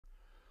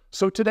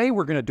So today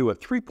we're going to do a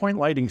three-point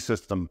lighting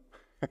system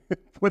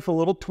with a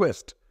little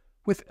twist,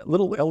 with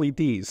little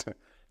LEDs.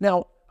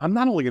 Now, I'm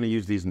not only going to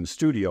use these in the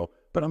studio,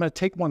 but I'm going to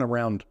take one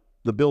around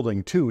the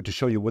building too to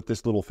show you what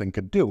this little thing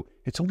could do.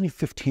 It's only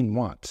 15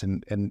 watts.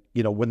 And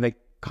you know, when they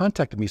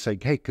contacted me saying,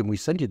 hey, can we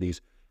send you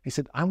these? I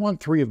said, I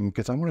want 3 of them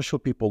because I want to show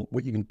people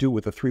what you can do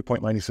with a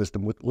three-point lighting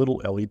system with little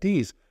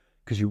LEDs,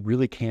 because you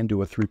really can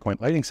do a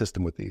three-point lighting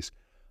system with these.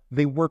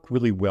 They work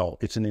really well.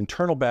 It's an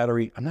internal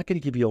battery. I'm not going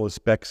to give you all the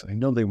specs. I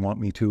know they want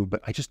me to, but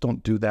I just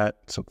don't do that.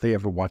 So if they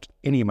ever watch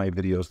any of my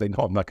videos, they know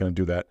I'm not going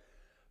to do that.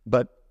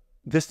 But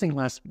this thing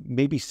lasts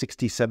maybe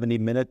 60, 70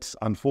 minutes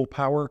on full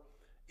power.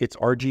 It's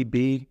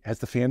RGB, has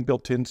the fan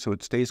built in, so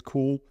it stays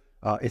cool.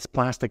 It's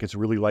plastic. It's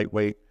really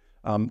lightweight.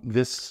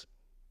 This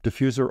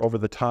diffuser over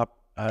the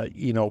top,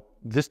 you know,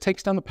 this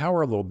takes down the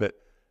power a little bit,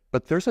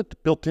 but there's a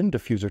built-in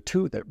diffuser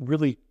too that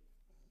really,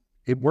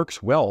 it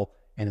works well,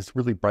 and it's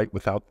really bright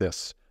without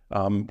this. But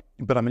I'm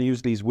going to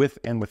use these with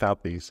and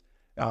without these.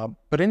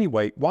 But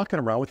anyway, walking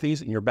around with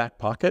these in your back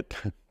pocket,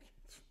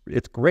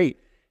 it's great.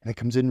 And it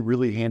comes in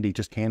really handy,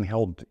 just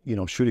handheld, you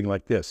know, shooting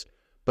like this.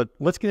 But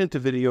let's get into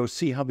video,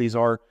 see how these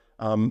are.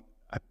 You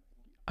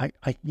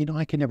know,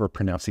 I can never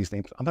pronounce these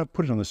names. I'm going to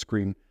put it on the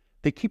screen.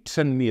 They keep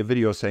sending me a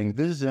video saying,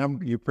 this is how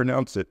you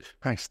pronounce it.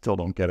 I still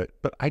don't get it,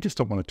 but I just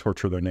don't want to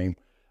torture their name.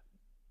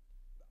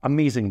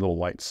 Amazing little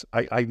lights.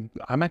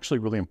 I'm actually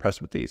really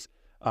impressed with these.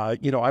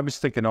 You know, I was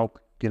thinking, oh,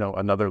 you know,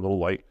 another little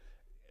light.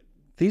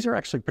 These are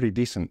actually pretty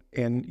decent,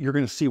 and you're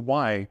going to see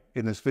why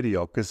in this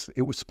video, because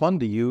it was fun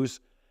to use.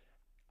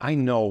 I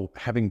know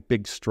having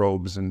big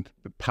strobes and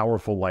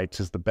powerful lights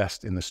is the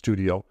best in the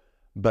studio,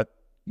 but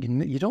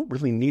you don't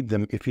really need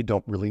them if you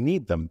don't really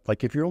need them.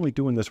 Like if you're only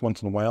doing this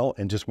once in a while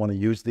and just want to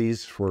use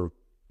these for,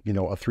 you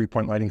know, a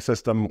three-point lighting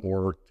system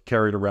or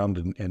carry it around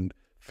and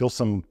fill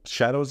some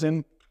shadows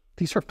in,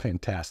 these are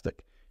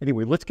fantastic.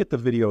 Anyway, let's get the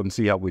video and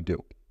see how we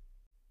do.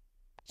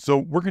 So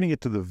we're going to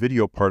get to the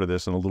video part of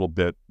this in a little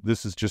bit.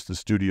 This is just the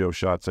studio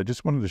shots. I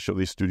just wanted to show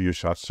these studio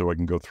shots so I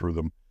can go through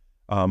them.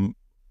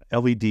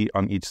 LED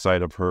on each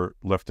side of her,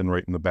 left and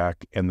right in the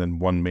back, and then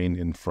one main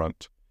in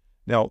front.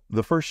 Now,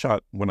 the first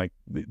shot,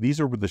 these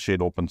are with the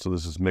shade open, so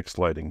this is mixed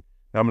lighting.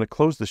 Now I'm going to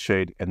close the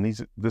shade, and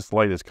this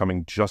light is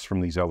coming just from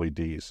these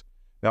LEDs.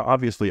 Now,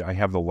 obviously, I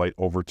have the light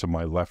over to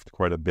my left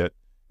quite a bit,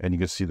 and you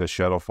can see the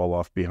shadow fall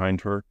off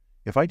behind her.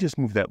 If I just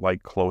move that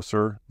light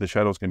closer, the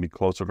shadow's going to be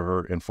closer to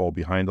her and fall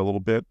behind a little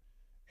bit.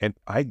 And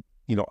I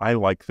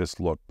like this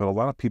look, but a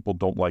lot of people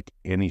don't like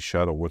any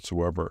shadow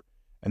whatsoever.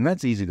 And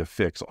that's easy to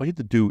fix. All you have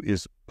to do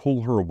is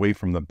pull her away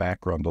from the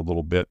background a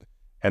little bit,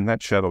 and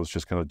that shadow is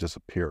just going to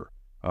disappear,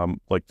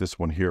 like this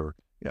one here.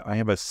 Yeah, I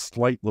have a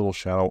slight little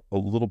shadow a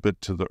little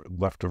bit to the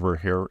left of her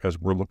hair as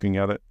we're looking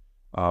at it.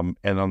 And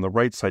on the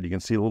right side, you can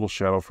see a little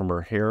shadow from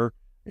her hair.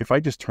 If I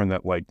just turn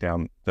that light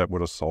down, that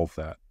would have solved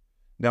that.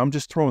 Now I'm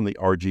just throwing the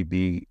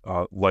RGB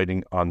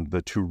lighting on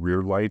the 2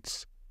 rear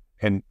lights,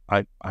 and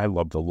I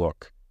love the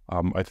look.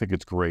 I think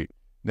it's great.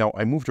 Now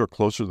I moved her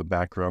closer to the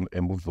background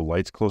and moved the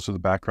lights closer to the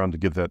background to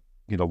give that,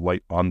 you know,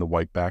 light on the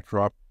white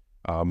backdrop.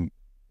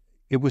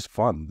 It was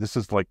fun. This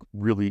is like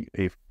really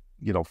a,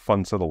 you know,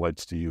 fun set of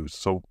lights to use.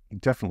 So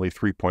definitely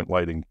three-point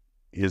lighting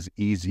is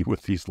easy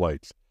with these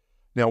lights.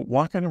 Now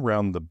walking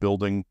around the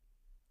building,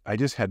 I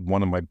just had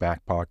one in my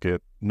back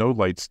pocket, no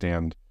light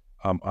stand.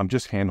 I'm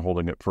just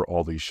hand-holding it for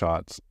all these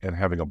shots and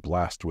having a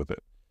blast with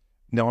it.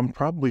 Now, I'm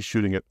probably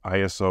shooting at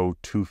ISO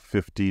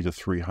 250 to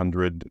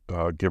 300,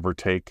 give or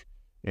take,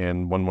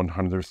 and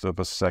 1/100th of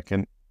a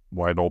second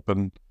wide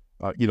open.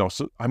 You know,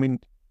 so, I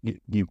mean,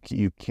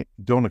 you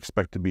don't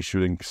expect to be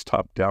shooting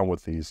top-down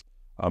with these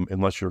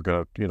unless you're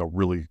going to, you know,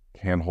 really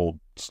hand-hold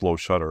slow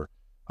shutter.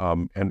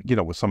 And, you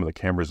know, with some of the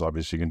cameras,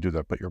 obviously, you can do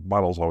that, but your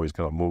model's always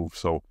going to move.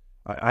 So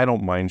I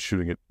don't mind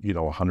shooting at, you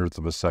know, 100th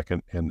of a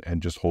second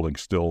and just holding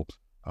still.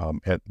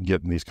 At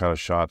getting these kind of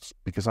shots,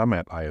 because I'm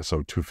at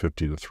ISO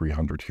 250 to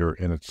 300 here,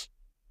 and it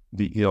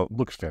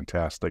looks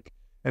fantastic.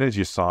 And as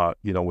you saw,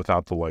 you know,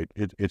 without the light,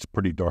 it's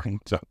pretty dark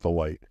without the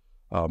light,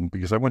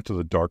 because I went to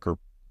the darker,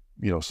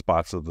 you know,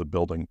 spots of the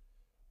building.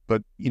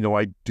 But, you know,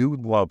 I do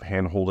love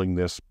hand holding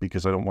this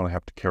because I don't want to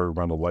have to carry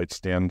around a light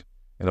stand.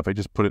 And if I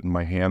just put it in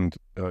my hand,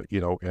 you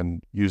know,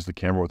 and use the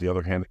camera with the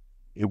other hand,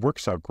 it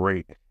works out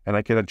great. And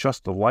I can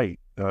adjust the light,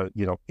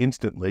 you know,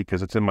 instantly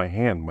because it's in my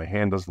hand. My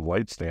hand does the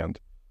light stand.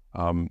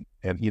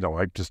 And, you know,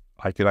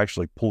 I could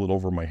actually pull it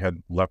over my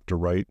head left to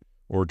right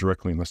or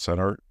directly in the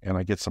center, and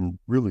I get some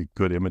really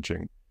good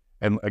imaging.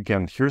 And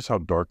again, here's how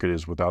dark it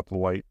is without the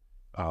light.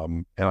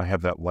 And I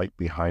have that light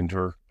behind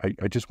her.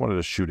 I just wanted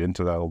to shoot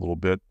into that a little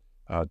bit,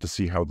 to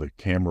see how the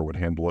camera would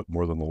handle it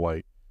more than the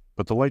light.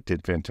 But the light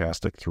did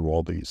fantastic through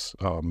all these.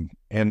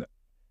 And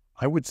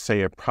I would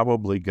say I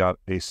probably got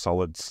a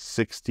solid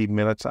 60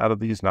 minutes out of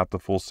these, not the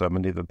full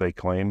 70 that they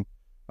claim.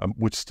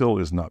 Which still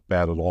is not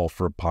bad at all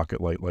for a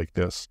pocket light like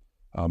this.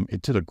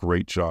 It did a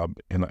great job,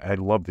 and I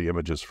love the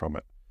images from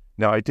it.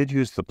 Now, I did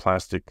use the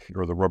plastic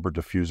or the rubber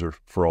diffuser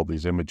for all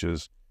these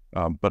images,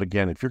 but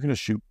again, if you're going to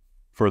shoot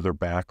further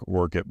back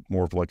or get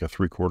more of like a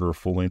 3/4 or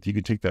full length, you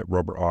can take that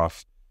rubber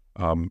off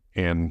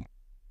and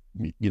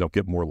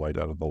get more light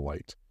out of the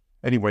light.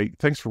 Anyway,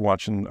 thanks for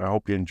watching. I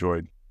hope you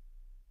enjoyed.